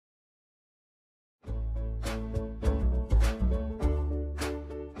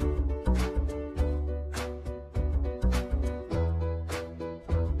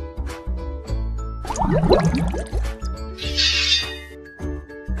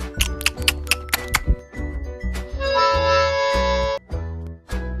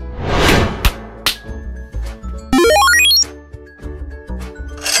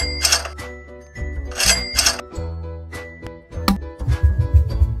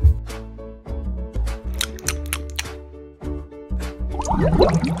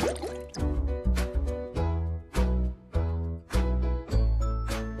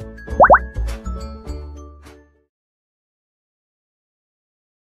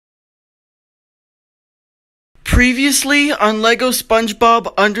Previously on LEGO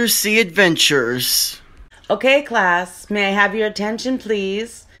Spongebob Undersea Adventures. Okay, class, may I have your attention,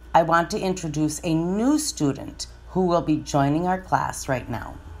 please? I want to introduce a new student who will be joining our class right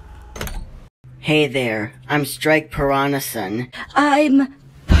now. Hey there, I'm Strike Piranha-san. I'm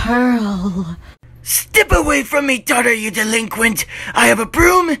Pearl. Step away from me, daughter, you delinquent! I have a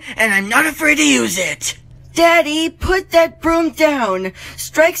broom, and I'm not afraid to use it! Daddy, put that broom down.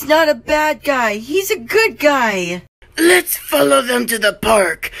 Strike's not a bad guy. He's a good guy. Let's follow them to the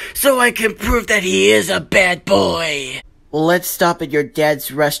park, so I can prove that he is a bad boy. Let's stop at your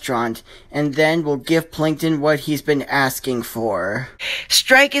dad's restaurant, and then we'll give Plankton what he's been asking for.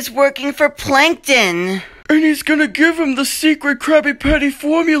 Strike is working for Plankton. And he's gonna give him the secret Krabby Patty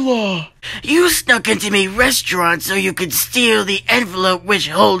formula. You snuck into me restaurant so you could steal the envelope which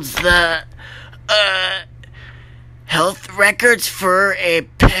holds the, health records for a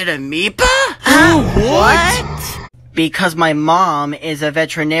pet amoeba? What? Because my mom is a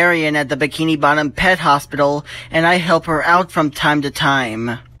veterinarian at the Bikini Bottom Pet Hospital, and I help her out from time to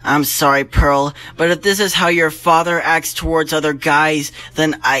time. I'm sorry, Pearl, but if this is how your father acts towards other guys,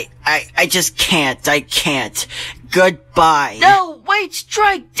 then I just can't. I can't. Goodbye. No, wait,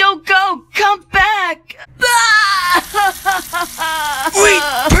 Strike, don't go. Come back. Wait,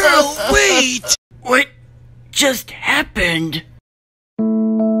 Pearl, wait! What just happened?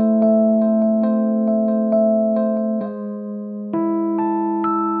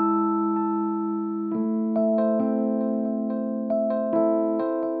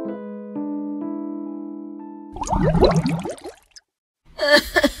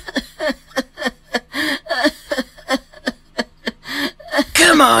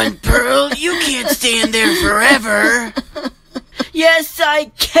 Come on, Pearl, you can't stay in there forever. Yes, I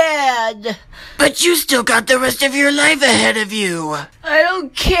can. But you still got the rest of your life ahead of you. I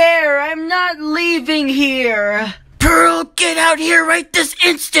don't care. I'm not leaving here. Pearl, get out here right this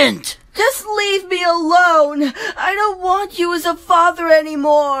instant. Just leave me alone. I don't want you as a father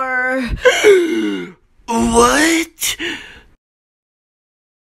anymore. What?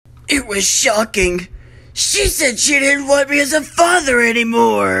 It was shocking. She said she didn't want me as a father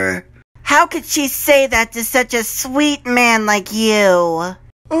anymore. How could she say that to such a sweet man like you?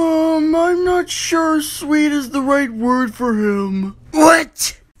 I'm not sure sweet is the right word for him.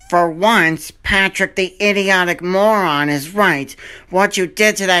 What? For once, Patrick the idiotic moron is right. What you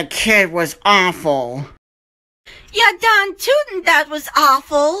did to that kid was awful. Yeah, Don Tootin', that was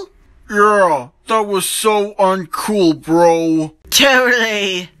awful. Yeah, that was so uncool, bro.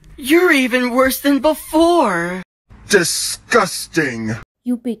 Totally. You're even worse than before. Disgusting.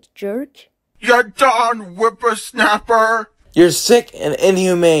 You big jerk. You darn whippersnapper. You're sick and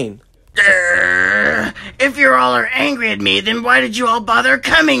inhumane. If you all are angry at me, then why did you all bother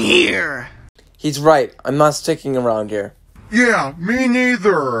coming here? He's right. I'm not sticking around here. Yeah, me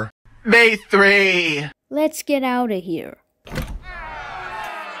neither. May 3. Let's get out of here.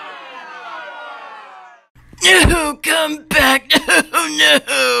 No, come back.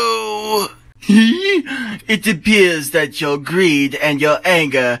 No. It appears that your greed and your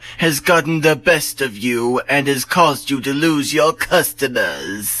anger has gotten the best of you and has caused you to lose your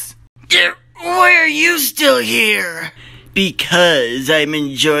customers. Why are you still here? Because I'm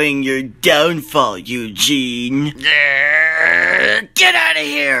enjoying your downfall, Eugene. Get out of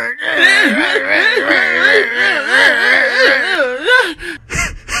here!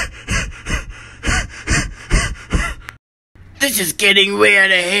 This is getting way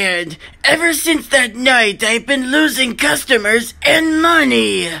out of hand. Ever since that night, I've been losing customers and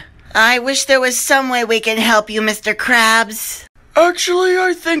money. I wish there was some way we can help you, Mr. Krabs. Actually,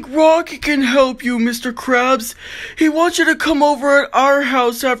 I think Rocky can help you, Mr. Krabs. He wants you to come over at our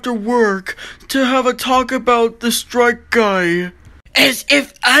house after work to have a talk about the strike guy. As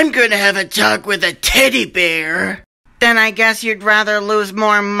if I'm gonna have a talk with a teddy bear. Then I guess you'd rather lose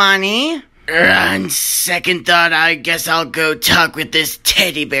more money? On second thought, I guess I'll go talk with this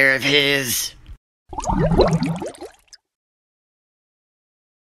teddy bear of his.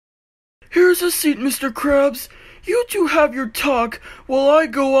 Here's a seat, Mr. Krabs. You two have your talk while I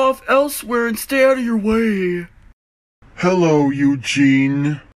go off elsewhere and stay out of your way. Hello,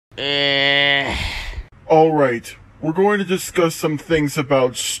 Eugene. Alright, we're going to discuss some things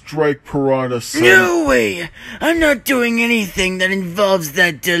about Strike Piranha-san. No way! I'm not doing anything that involves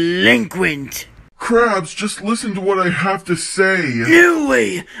that delinquent. Krabs, just listen to what I have to say. No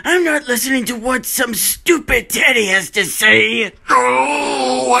way! I'm not listening to what some stupid Teddy has to say.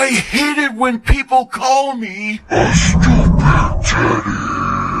 Oh, I hate it when people call me a stupid Teddy.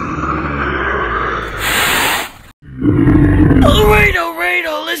 Alright,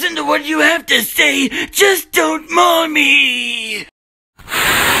 I'll listen to what you have to say. Just don't maul me.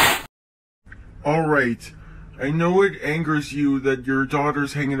 Alright, I know it angers you that your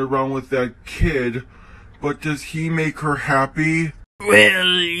daughter's hanging around with that kid, but does he make her happy? Well,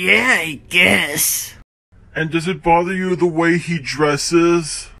 yeah, I guess. And does it bother you the way he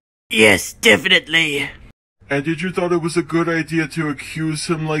dresses? Yes, definitely. And did you thought it was a good idea to accuse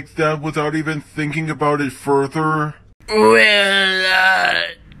him like that without even thinking about it further? Well,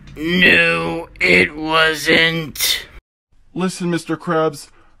 no, it wasn't. Listen, Mr. Krabs,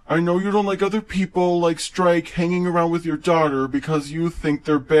 I know you don't like other people like Strike hanging around with your daughter because you think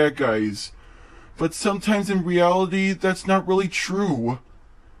they're bad guys. But sometimes in reality, that's not really true.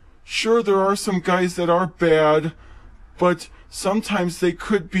 Sure, there are some guys that are bad, but sometimes they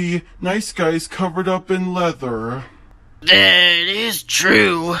could be nice guys covered up in leather. That is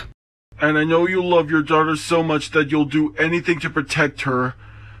true. And I know you love your daughter so much that you'll do anything to protect her,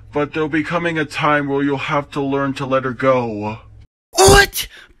 but there'll be coming a time where you'll have to learn to let her go. What?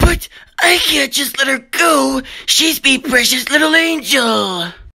 But I can't just let her go. She's me precious little angel.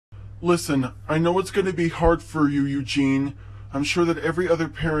 Listen, I know it's going to be hard for you, Eugene. I'm sure that every other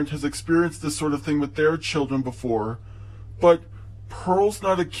parent has experienced this sort of thing with their children before. But Pearl's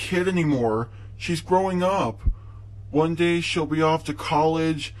not a kid anymore. She's growing up. One day she'll be off to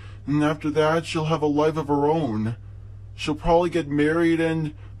college, and after that she'll have a life of her own. She'll probably get married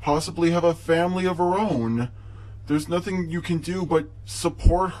and possibly have a family of her own. There's nothing you can do but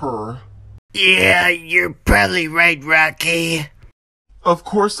support her. Yeah, you're probably right, Rocky. Of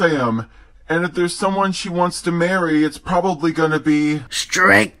course I am. And if there's someone she wants to marry, it's probably gonna be...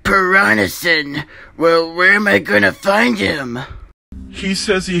 Strike Piranha-san. Well, where am I gonna find him? He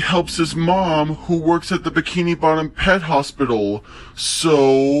says he helps his mom, who works at the Bikini Bottom Pet Hospital.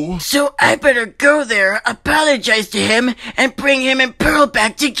 So I better go there, apologize to him, and bring him and Pearl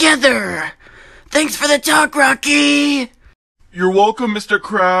back together. Thanks for the talk, Rocky. You're welcome, Mr.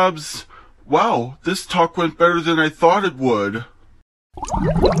 Krabs. Wow, this talk went better than I thought it would.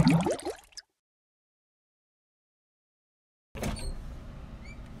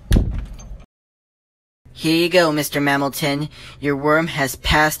 Here you go, Mr. Mammilton. Your worm has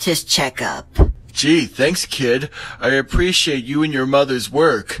passed his checkup. Gee, thanks, kid. I appreciate you and your mother's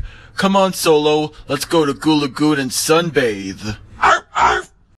work. Come on, Solo. Let's go to Goo Lagoon and sunbathe. Arf,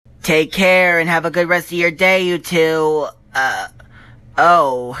 arf. Take care and have a good rest of your day, you two.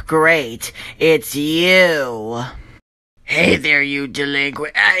 Oh, great. It's you. Hey there, you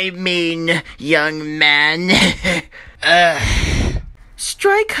delinquent. I mean, young man.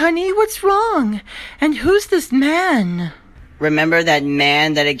 Strike, honey, what's wrong? And who's this man? Remember that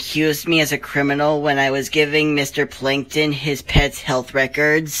man that accused me as a criminal when I was giving Mr. Plankton his pet's health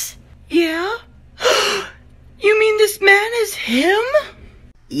records? Yeah? You mean this man is him?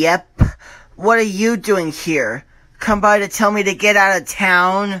 Yep. What are you doing here? Come by to tell me to get out of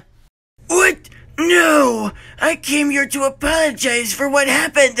town? What? No! I came here to apologize for what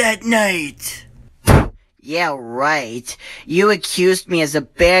happened that night. Yeah, right. You accused me as a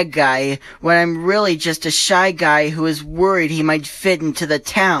bad guy when I'm really just a shy guy who is worried he might fit into the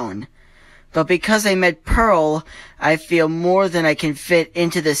town. But because I met Pearl, I feel more than I can fit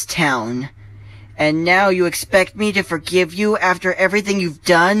into this town. And now you expect me to forgive you after everything you've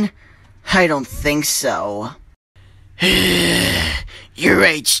done? I don't think so. You're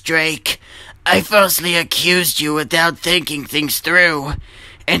right, Strike. I falsely accused you without thinking things through.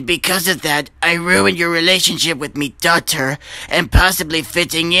 And because of that, I ruined your relationship with me daughter and possibly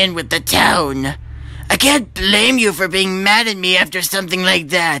fitting in with the town. I can't blame you for being mad at me after something like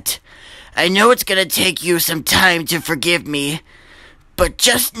that. I know it's gonna take you some time to forgive me, but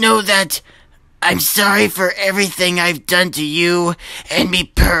just know that I'm sorry for everything I've done to you and me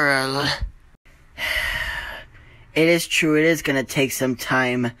Pearl. It is true, it is gonna take some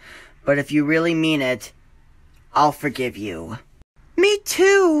time, but if you really mean it, I'll forgive you. Me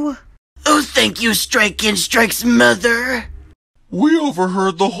too. Oh, thank you, Strike and Strike's mother. We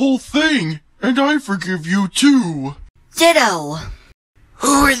overheard the whole thing, and I forgive you too. Ditto.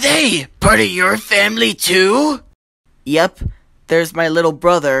 Who are they? Part of your family too? Yep, there's my little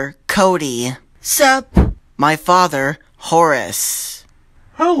brother, Cody. Sup? My father, Horace.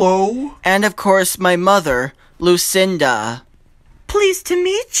 Hello. And of course, my mother, Lucinda. Pleased to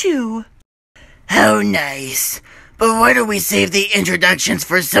meet you. How nice. But why don't we save the introductions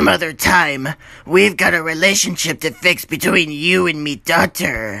for some other time? We've got a relationship to fix between you and me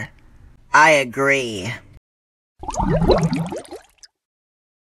daughter. I agree.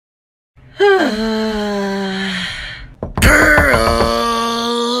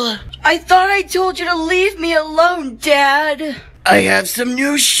 Pearl! I thought I told you to leave me alone, Dad. I have some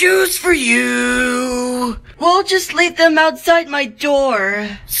new shoes for you. We'll just leave them outside my door.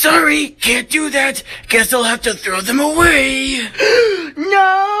 Sorry, can't do that. Guess I'll have to throw them away.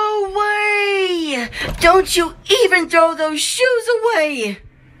 No way! Don't you even throw those shoes away!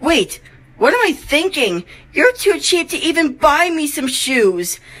 Wait, what am I thinking? You're too cheap to even buy me some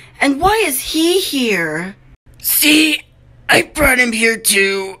shoes. And why is he here? See, I brought him here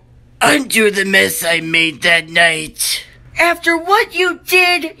to undo the mess I made that night. After what you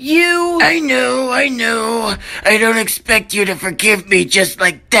did, you... I know. I don't expect you to forgive me just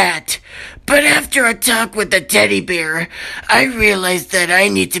like that. But after a talk with the teddy bear, I realized that I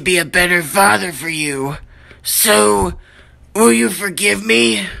need to be a better father for you. So, will you forgive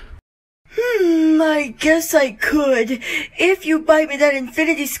me? I guess I could. If you buy me that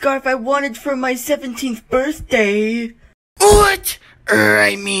infinity scarf I wanted for my 17th birthday. What?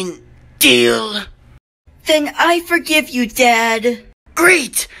 Deal. Then I forgive you, Dad.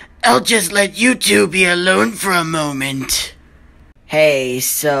 Great! I'll just let you two be alone for a moment. Hey,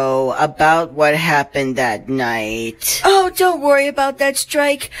 so, about what happened that night. Oh, don't worry about that,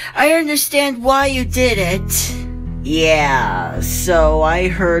 Strike. I understand why you did it. Yeah, so I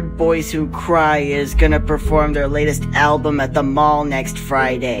heard Boys Who Cry is gonna perform their latest album at the mall next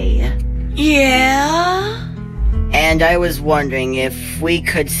Friday. Yeah? And I was wondering if we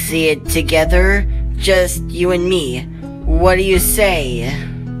could see it together, just you and me. What do you say?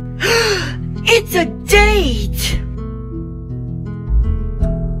 It's a date!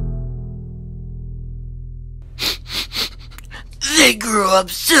 They grew up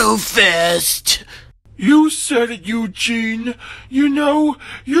so fast. You said it, Eugene. You know,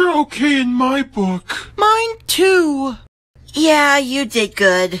 you're okay in my book. Mine too. Yeah, you did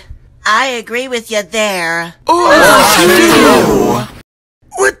good. I agree with you there. What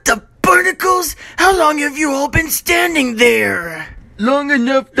the barnacles? How long have you all been standing there? Long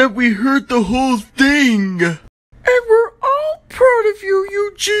enough that we heard the whole thing. And we're all proud of you,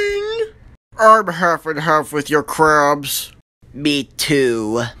 Eugene. I'm half and half with your Krabs. Me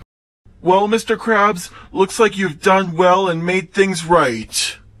too. Well, Mr. Krabs, looks like you've done well and made things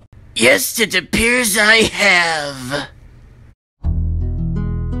right. Yes, it appears I have.